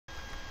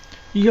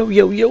Yo,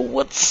 yo, yo,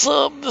 what's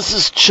up? This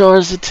is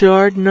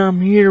Charzitard, and I'm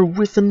here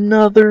with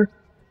another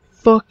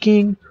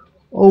fucking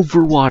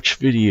Overwatch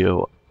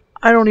video.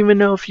 I don't even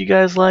know if you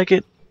guys like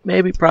it.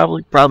 Maybe,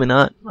 probably, probably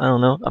not. I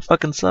don't know. I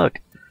fucking suck.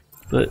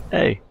 But,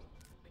 hey,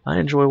 I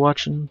enjoy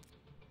watching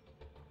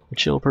a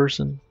chill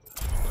person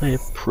play a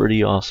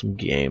pretty awesome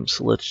game,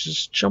 so let's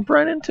just jump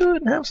right into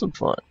it and have some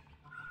fun.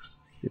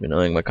 Even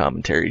knowing my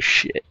commentary is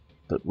shit,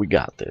 but we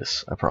got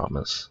this, I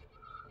promise.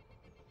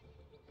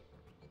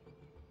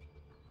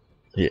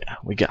 Yeah,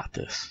 we got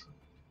this.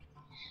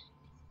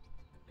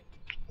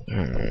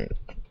 Alright,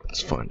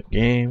 let's find a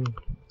game.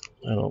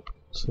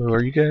 So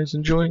are you guys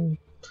enjoying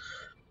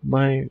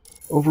my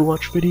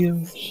Overwatch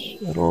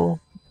videos at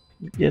all?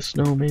 Yes,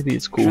 no, maybe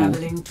it's cool. I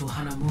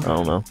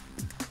don't know.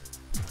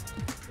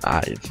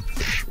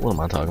 What am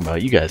I talking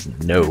about? You guys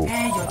know,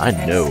 I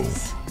know,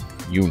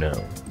 you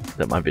know,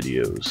 that my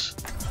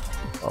videos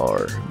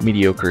are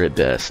mediocre at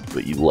best,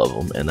 but you love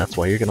them, and that's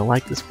why you're gonna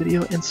like this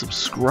video and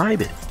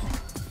subscribe it.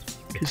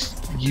 Because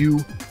you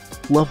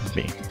love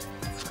me.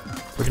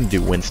 We're gonna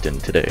do Winston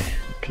today,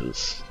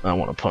 because I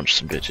want to punch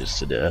some bitches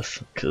to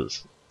death,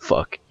 because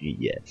fuck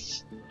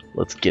yes.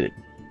 Let's get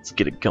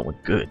it going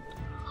good.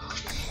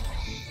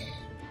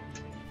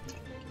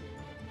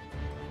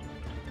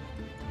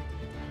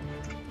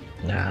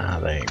 Nah,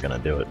 they ain't gonna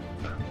do it.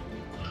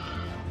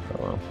 Oh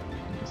well.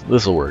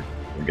 This'll work.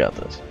 We got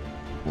this.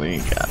 We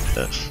got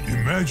this.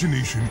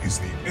 Imagination is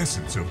the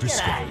essence of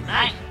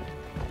discovery.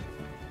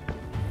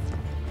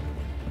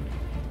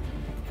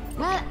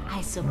 Well,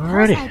 I suppose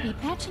Alrighty. I'll be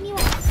patching you up.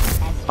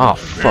 Oh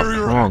fuck,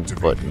 wrong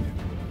button.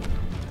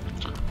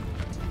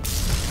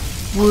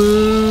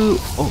 Woo!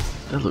 Oh,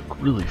 that looked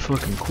really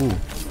fucking cool.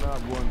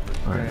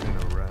 Alright.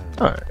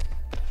 Alright.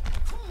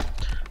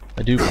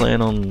 I do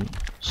plan on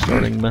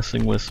starting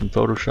messing with some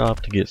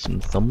Photoshop to get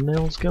some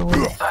thumbnails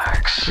going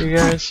for you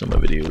guys, so my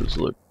videos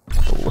look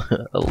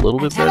a little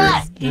bit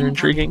better and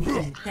intriguing.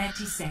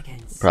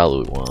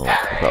 Probably won't.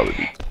 It'll probably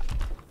be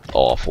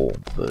awful,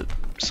 but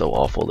so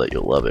awful that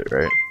you'll love it,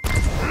 right?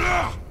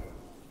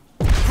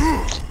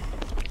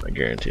 I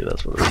guarantee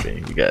that's what it'll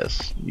be. You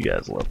guys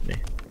love me.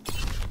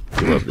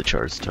 You love the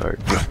Charzitard,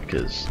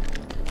 because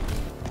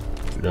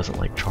who doesn't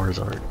like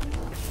Charizard?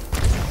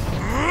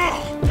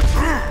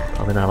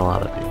 Probably not a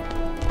lot of people.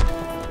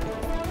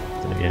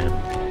 Then again,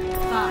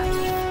 5,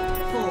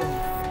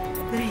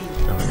 4, 3,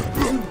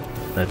 2,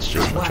 that's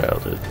just my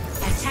childhood.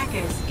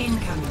 Attackers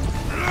incoming.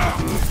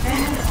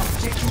 Defend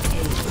objective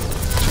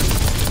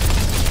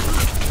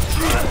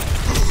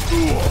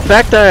The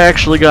fact that I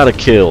actually got a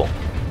kill,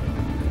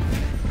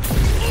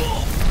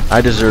 I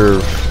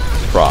deserve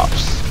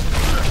props.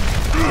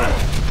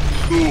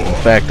 The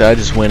fact that I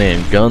just went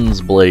in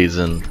guns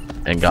blazing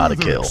and got a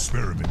kill,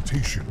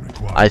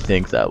 I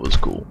think that was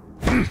cool.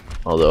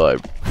 Although I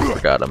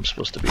forgot I'm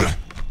supposed to be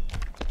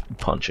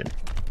punching.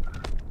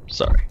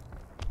 Sorry.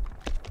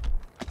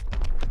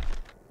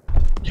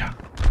 Yeah.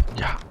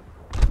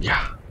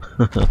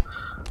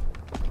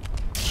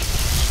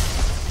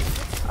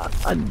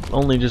 I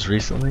only just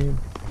recently,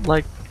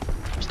 like,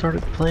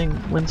 started playing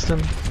Winston.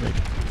 Like,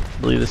 I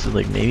believe this is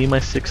like maybe my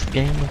 6th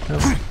game with him,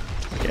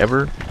 like,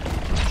 ever.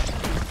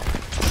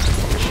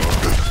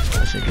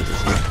 I think it's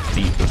his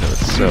feet within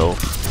itself.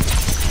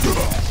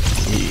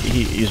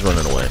 He's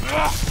running away.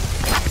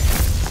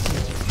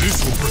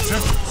 This will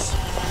protect us.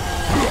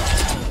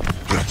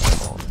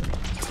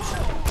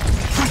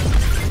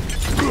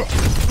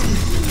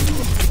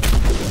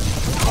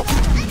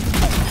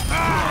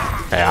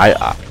 Hey,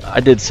 I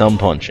did some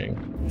punching.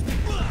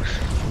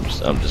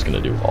 I'm just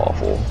gonna do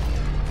awful.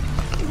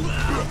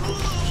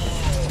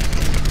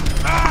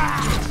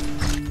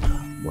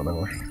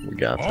 Whatever. We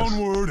got this.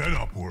 Onward and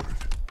upward.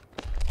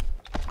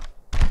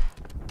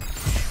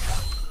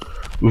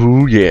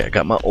 Ooh yeah,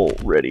 got my ult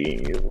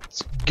ready.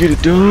 Let's get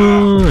it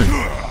done.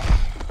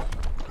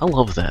 I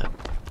love that.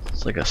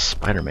 It's like a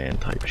Spider-Man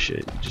type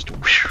shit. Just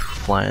whoosh,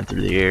 flying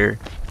through the air.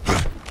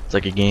 It's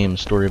like a game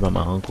story about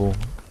my uncle.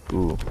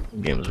 Ooh,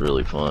 the game was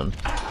really fun.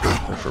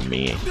 But for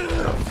me, I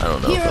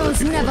don't know if other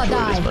people enjoyed it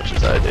as much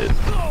as I did.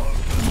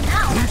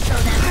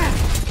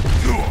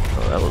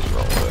 Oh, that was the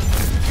wrong way.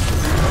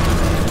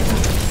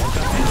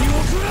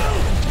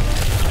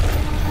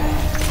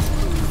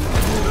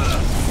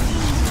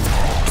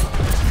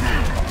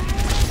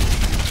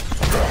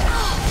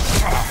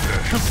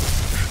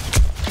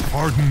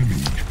 Pardon me.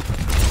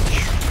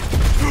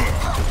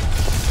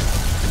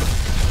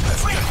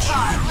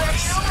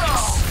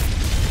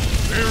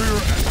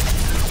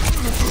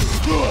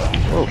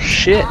 Oh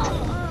shit!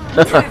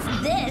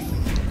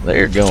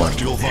 They're going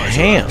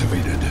ham.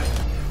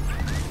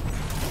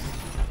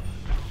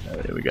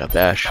 Alright, we got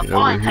Bash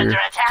over here.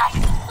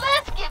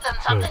 Let's give them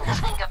something to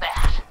think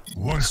about.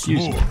 Once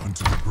more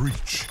unto the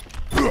breach.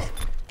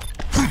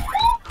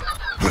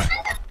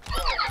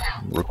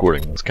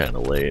 Recording was kind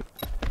of late.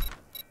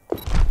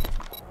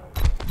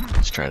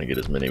 Just trying to get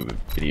as many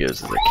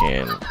videos as I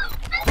can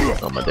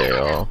on my day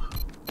off.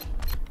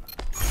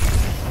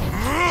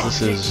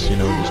 This is, you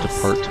know, just a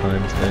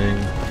part-time thing.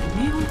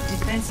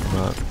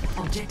 Not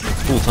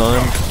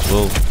full-time.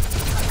 Well,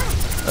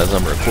 as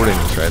I'm recording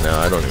this right now,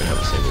 I don't even have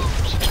a single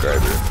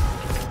subscriber.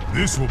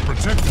 This will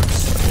protect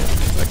us.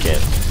 I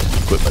can't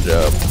quit my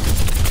job.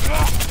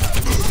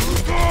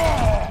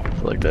 I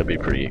feel like that'd be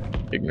pretty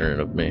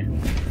ignorant of me.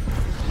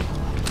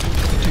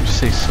 To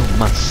say so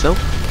myself.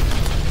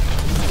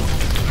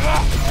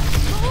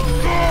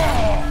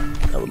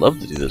 I would love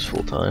to do this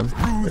full time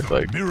if I,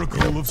 I'd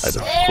of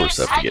course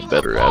have to get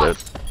better at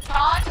it.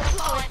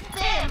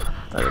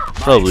 I'd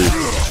probably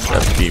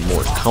have to be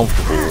more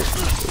comfortable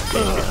with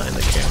being behind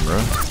the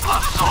camera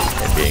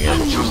and being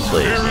able to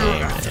play a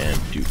game and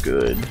do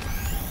good.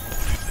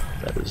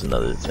 That is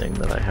another thing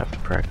that I have to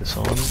practice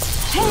on.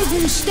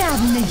 Helden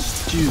sterben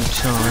nicht. Due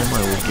time,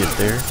 I will get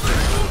there.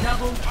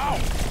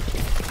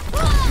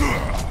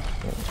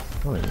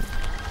 Oh,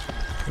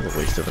 what a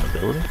waste of an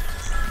ability.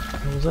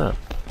 What was that?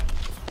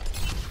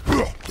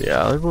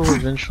 Yeah, I will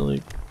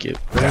eventually get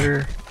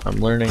better. I'm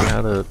learning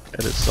how to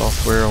edit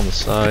software on the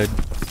side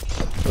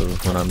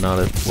of when I'm not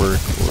at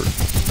work or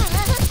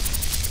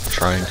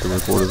trying to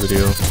record a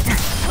video.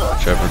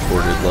 Which I've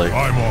recorded like,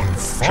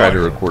 tried to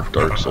record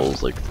Dark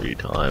Souls like 3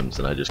 times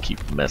and I just keep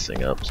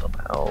messing up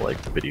somehow.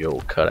 Like the video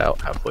will cut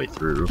out halfway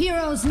through.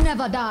 Heroes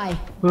never die.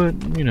 But,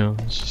 you know,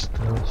 it's just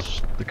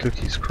the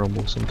cookies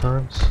crumble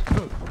sometimes.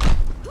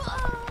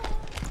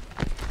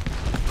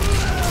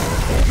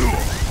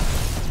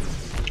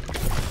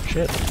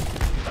 Shit.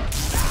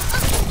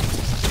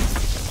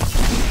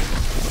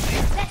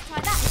 Let's try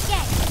that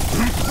again.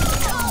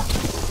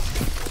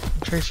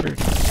 Tracer.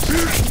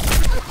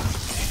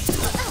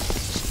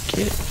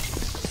 Get it.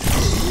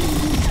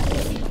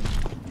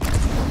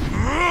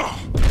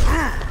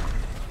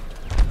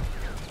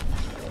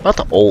 About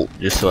to ult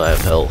just so I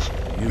have health.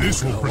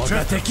 This will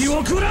protect us.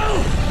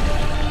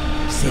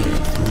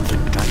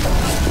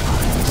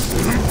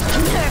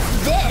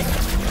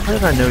 How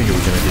did I know you were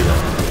gonna do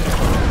that?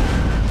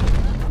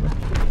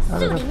 How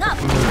did I know you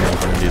were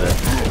gonna do that?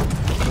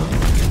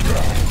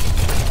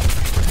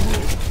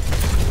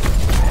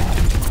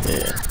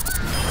 Yeah,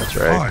 that's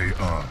right.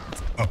 I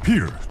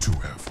appear to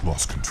have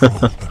lost control.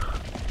 That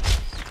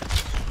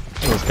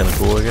was kind of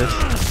cool, I guess.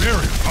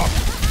 Very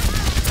popular.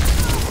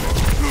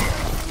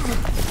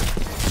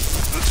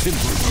 I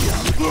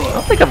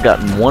don't think I've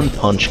gotten one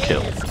punch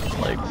kill.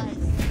 Like,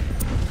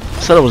 I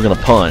said I was gonna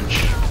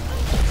punch.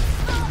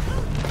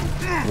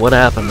 What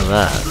happened to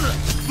that?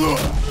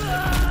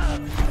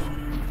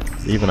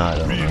 Even I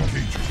don't know.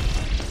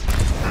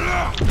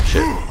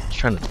 Shit, I was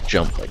trying to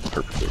jump like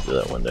perfectly through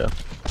that window.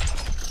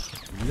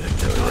 There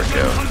we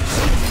go.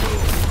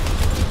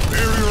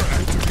 Barrier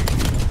activated.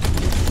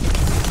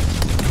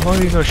 How long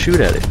are you gonna shoot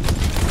at it?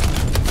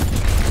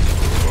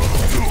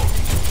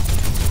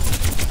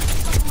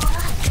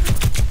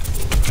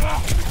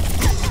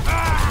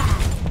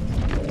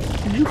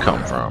 Where'd you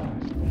come from?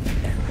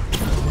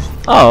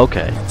 Oh,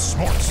 okay.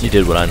 You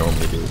did what I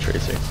normally do with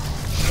Tracer.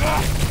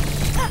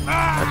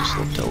 I just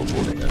love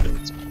teleporting. I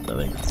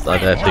think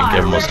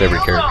almost every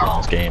character in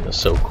this game is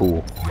so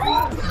cool.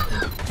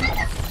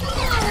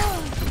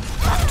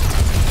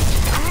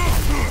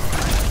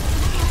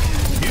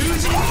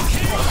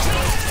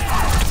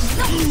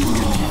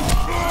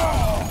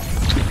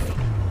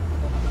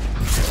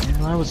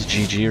 Well, that was a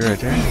GG right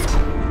there.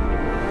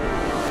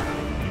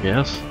 I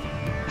guess.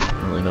 I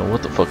don't really know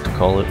what the fuck to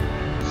call it.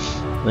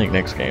 I think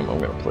next game I'm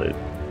gonna play a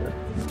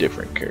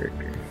different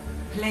character.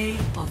 Play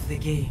of the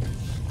game.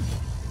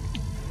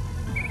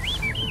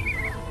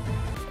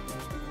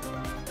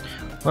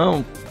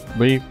 Well,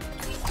 we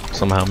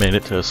somehow made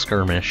it to a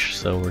skirmish,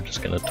 so we're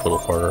just gonna twiddle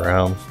fart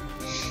around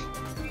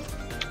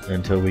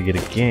until we get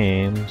a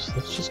game. So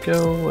let's just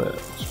go with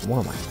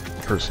one of my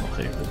personal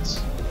favorites,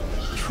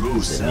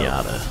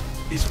 Zenyatta.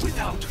 Is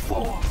without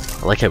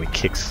force. I like how he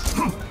kicks.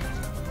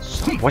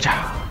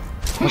 Wacha!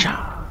 Wacha!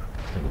 I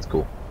think it's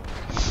cool.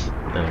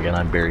 Then again,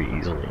 I'm very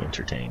easily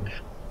entertained.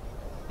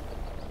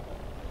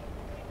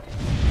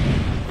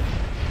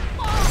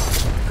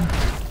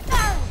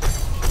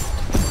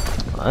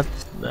 Well,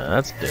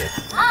 that's dead.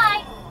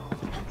 Hi.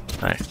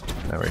 Hi.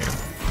 There we go.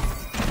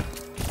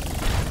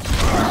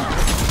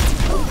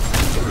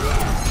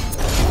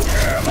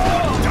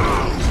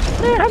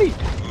 Hey, how do you...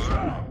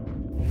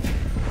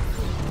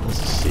 Let's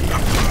see.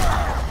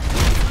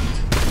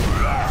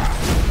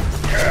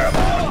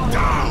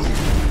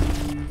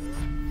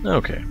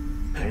 Okay.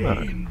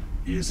 Pain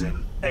is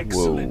an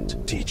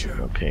excellent teacher.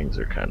 My pings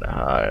are kind of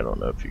high. I don't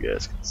know if you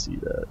guys can see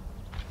that.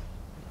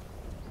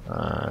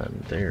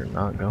 They're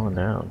not going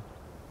down.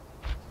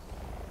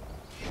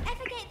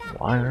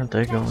 Why aren't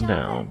they going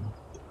down?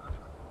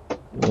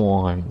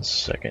 1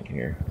 second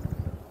here.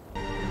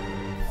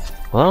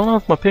 Well, I don't know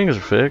if my pings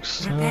are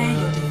fixed. Prepare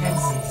your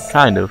defenses.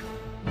 Kind of.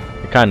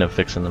 They're kind of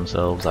fixing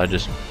themselves. I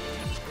just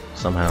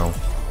somehow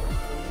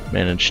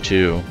managed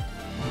to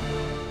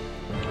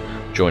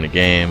join a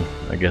game.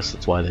 I guess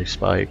that's why they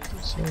spiked.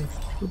 So,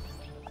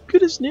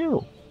 good as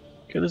new.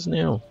 Good as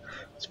new.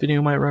 This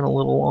video might run a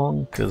little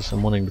long because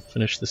I'm wanting to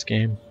finish this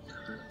game.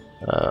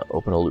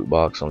 Open a loot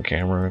box on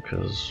camera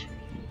because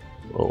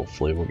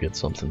hopefully we'll get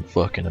something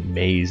fucking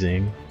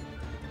amazing.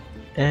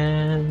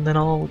 and then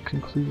I'll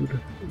conclude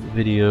the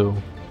video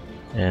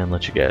and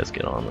let you guys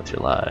get on with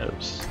your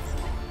lives.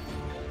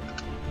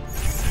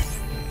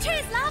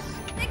 Cheers, love!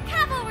 The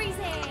cavalry's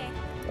here!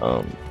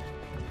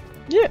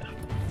 Yeah,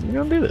 we're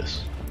gonna do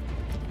this.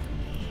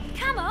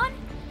 Come on!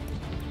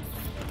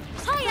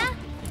 Hiya!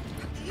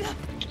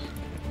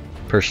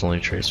 Personally,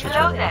 Tracer's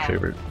one of my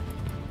favorite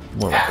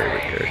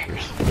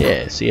characters.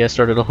 Yeah, see, I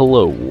started a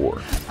hello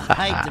war. I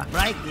hate to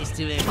break this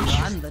to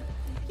everyone, but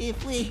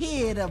if we're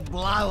here to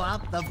blow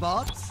up the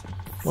bots,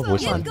 What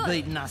was someone's that?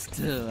 beating us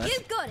to it.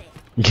 You've got it!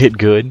 Get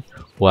good?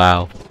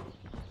 Wow.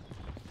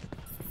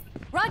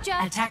 Roger!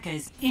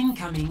 Attackers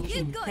incoming in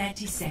You've got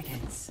 30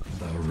 seconds.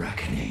 The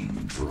reckoning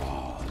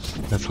draws.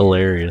 That's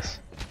hilarious.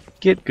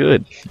 Get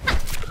good.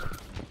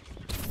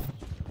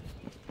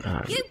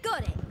 You've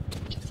got it!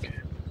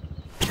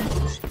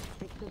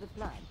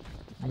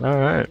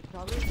 Alright.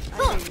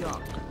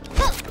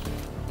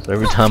 So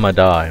every time I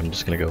die, I'm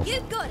just gonna go.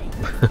 You've got it!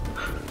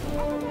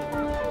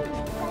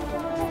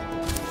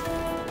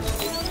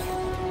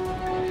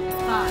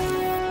 Five,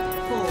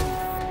 four,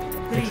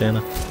 Thanks, three,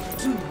 Anna.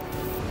 2,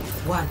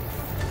 1.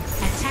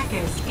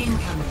 Attackers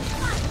incoming.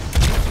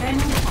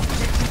 Defend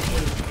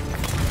objective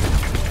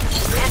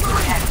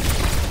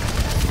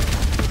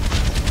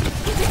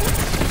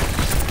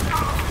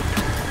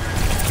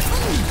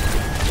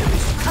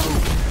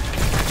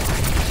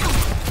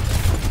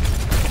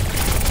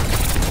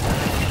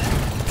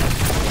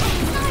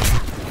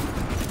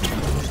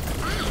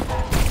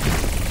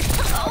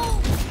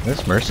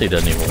This Mercy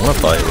doesn't even want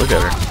to fight. Look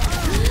at her.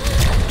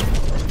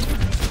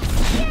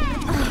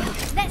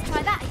 Let's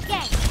try that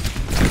again!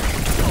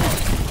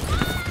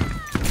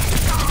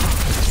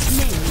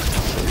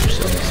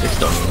 76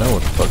 don't even know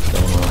what the fuck's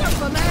going on.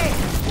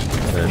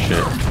 That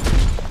shit.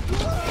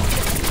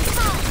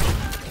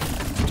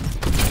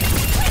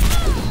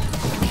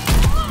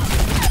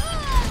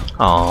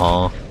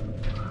 Aww.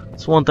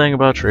 That's one thing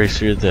about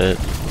Tracer that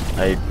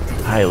I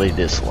highly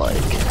dislike.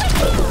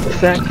 The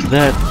fact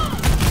that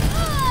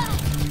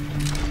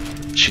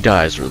she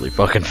dies really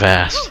fucking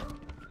fast.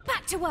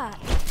 Back to work!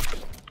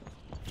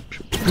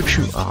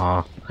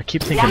 Aw. I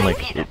keep thinking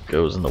like it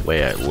goes in the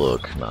way I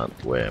look, not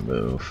the way I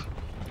move.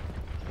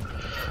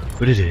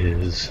 But it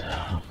is.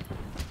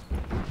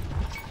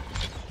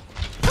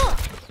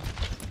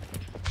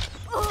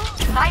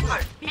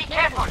 Sniper, be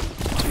careful.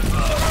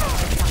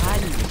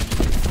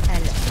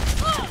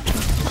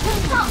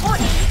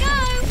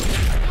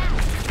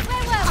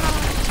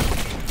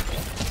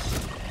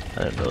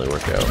 That didn't really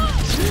work out.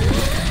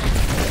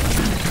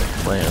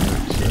 Plan,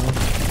 so.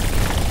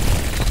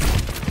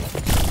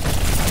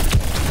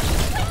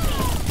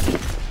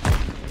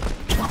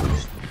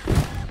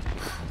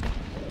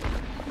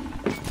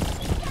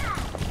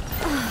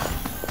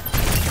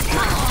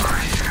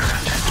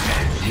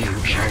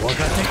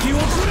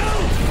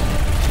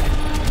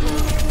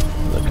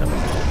 That kind of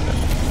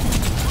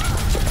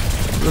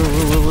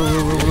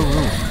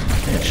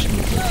man, she's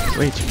moving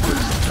way too quick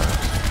sometimes.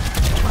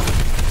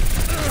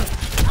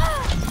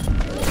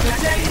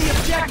 Protect the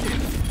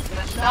objective.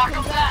 Let's knock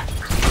them back.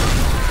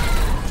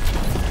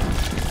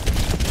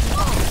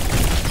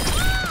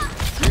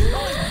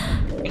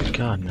 Good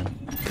God, man.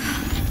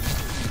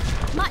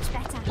 Much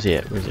better! Where's he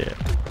at? Where's he at?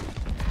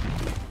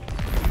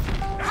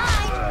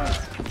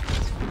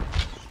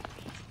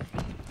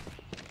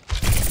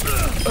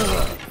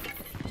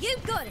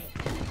 You've got it!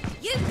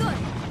 You've got it!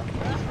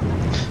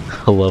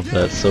 I love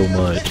that so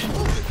much.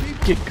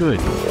 Get good.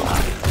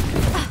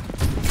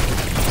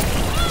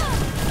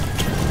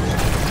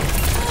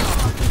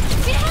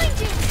 Behind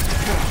you!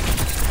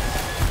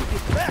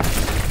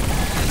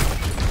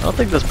 I don't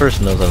think this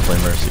person knows how to play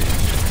Mercy.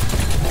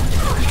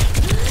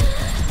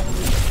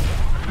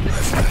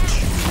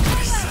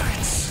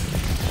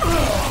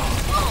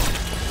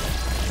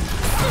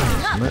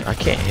 I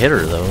can't hit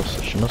her though,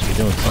 so she must be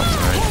doing something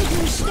right.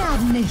 Helden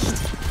sterben nicht.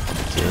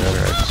 See that,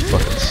 or I just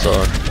fucking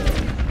suck.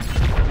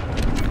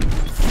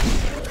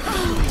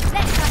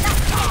 Let's try that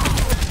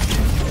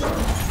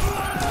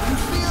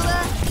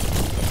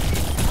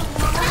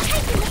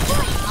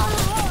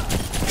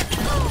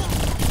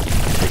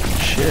Taking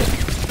shit.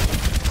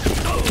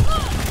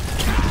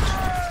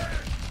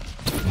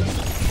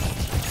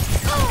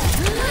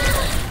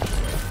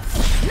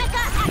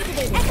 Mecha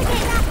activate!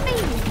 Activate that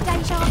feeling!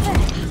 Deja vu!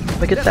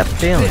 Look at that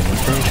feeling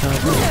with deja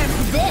vu.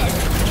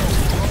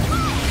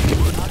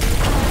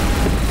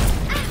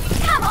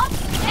 Come on!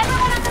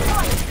 Everyone on the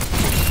line!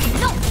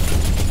 No!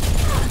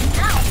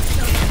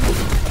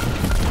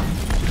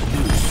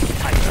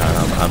 God,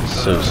 I'm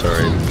so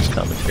sorry that this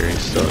commentary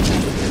sucks.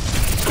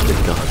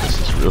 Good God, this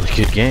is a really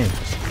good game.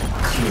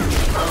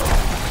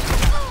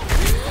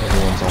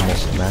 Everyone's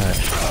almost a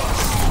match.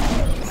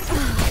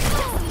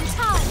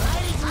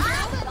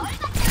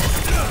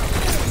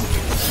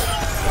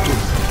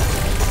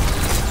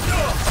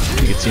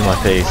 You can see my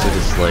face, it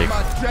is like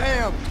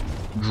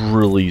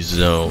really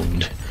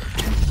zoned.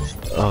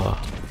 Oh.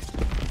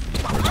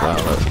 Wow,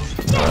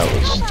 that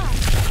was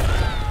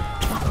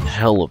a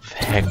hell of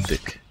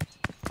hectic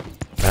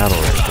battle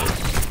right there.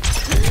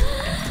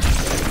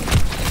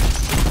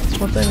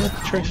 one thing with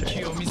Tracer.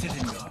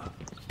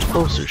 The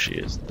closer she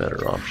is, the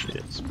better off she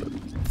is. But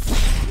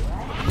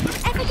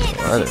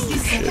I didn't do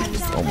shit.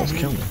 Almost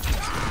killed me.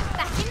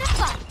 Back in the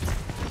spot.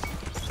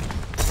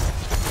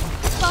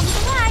 Bombs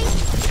away.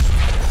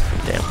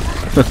 Damn.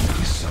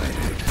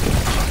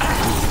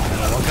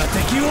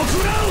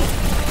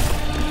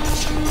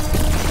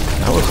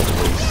 That was a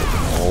waste of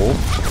an ult.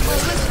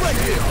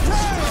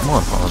 Come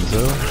on,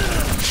 Hanzo.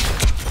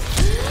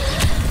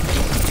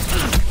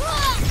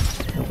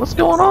 What's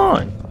going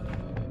on?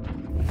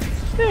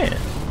 Man.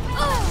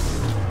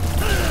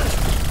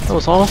 That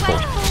was awful. I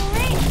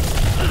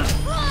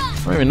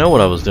don't even know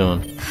what I was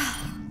doing.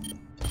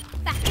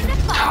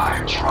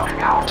 Time's running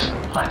out.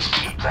 Let's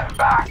keep them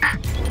back.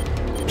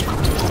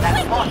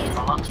 That point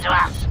belongs to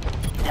us.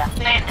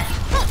 Defend it.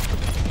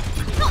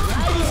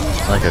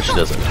 I like how she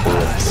doesn't pull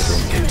it.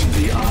 Into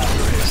the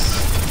iris.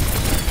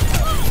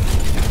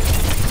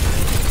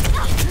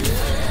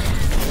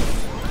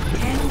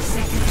 10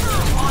 seconds.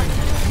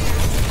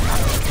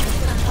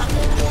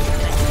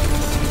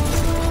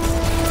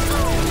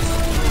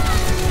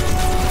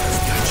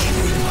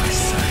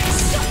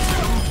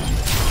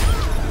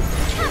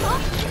 Come on,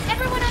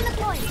 everyone on the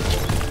point.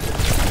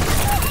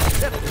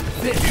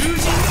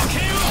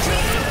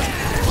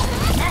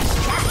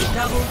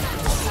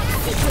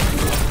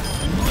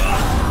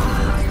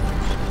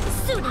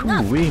 Suiting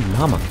up. Ooh wee,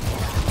 mama.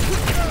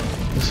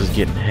 This is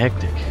getting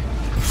hectic.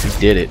 We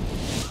did it.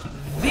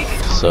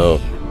 So,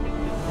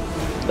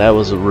 that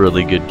was a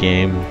really good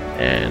game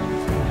and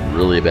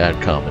really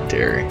bad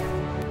commentary.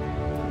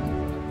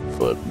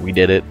 But we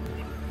did it.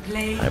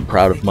 I'm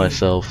proud of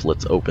myself.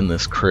 Let's open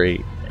this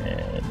crate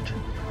and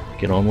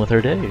get on with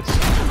our days.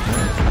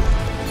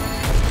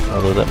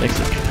 Although that makes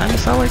it kind of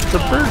sound like the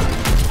bird,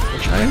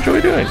 which I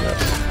enjoy doing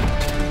this.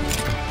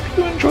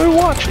 You enjoy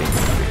watching.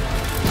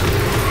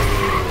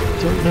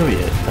 Don't know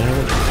yet. I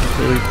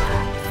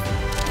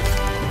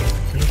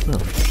don't know.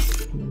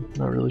 I'm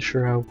not really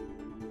sure how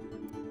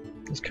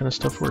this kind of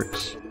stuff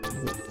works.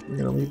 But we're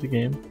gonna leave the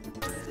game.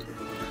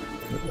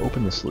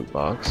 Open this loot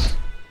box.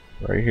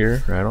 Right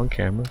here, right on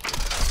camera.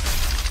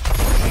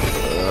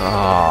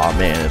 Oh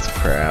man, it's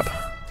crap.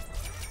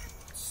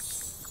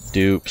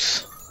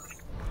 Dupes.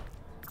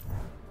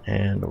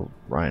 And a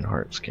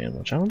Reinhardt skin,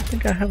 which I don't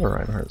think I have a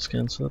Reinhardt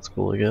skin, so that's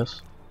cool, I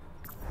guess.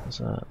 What's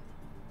that?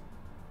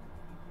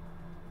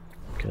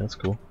 Okay, that's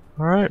cool.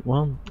 Alright,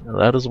 well,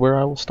 that is where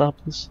I will stop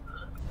this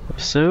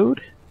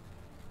episode.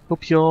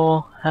 Hope you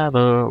all have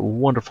a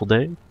wonderful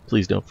day.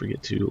 Please don't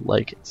forget to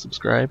like,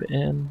 subscribe,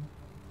 and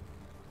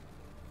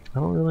I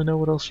don't really know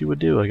what else you would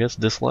do. I guess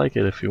dislike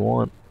it if you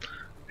want,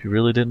 if you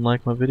really didn't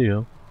like my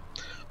video.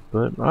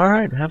 But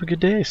alright, have a good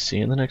day. See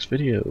you in the next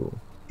video.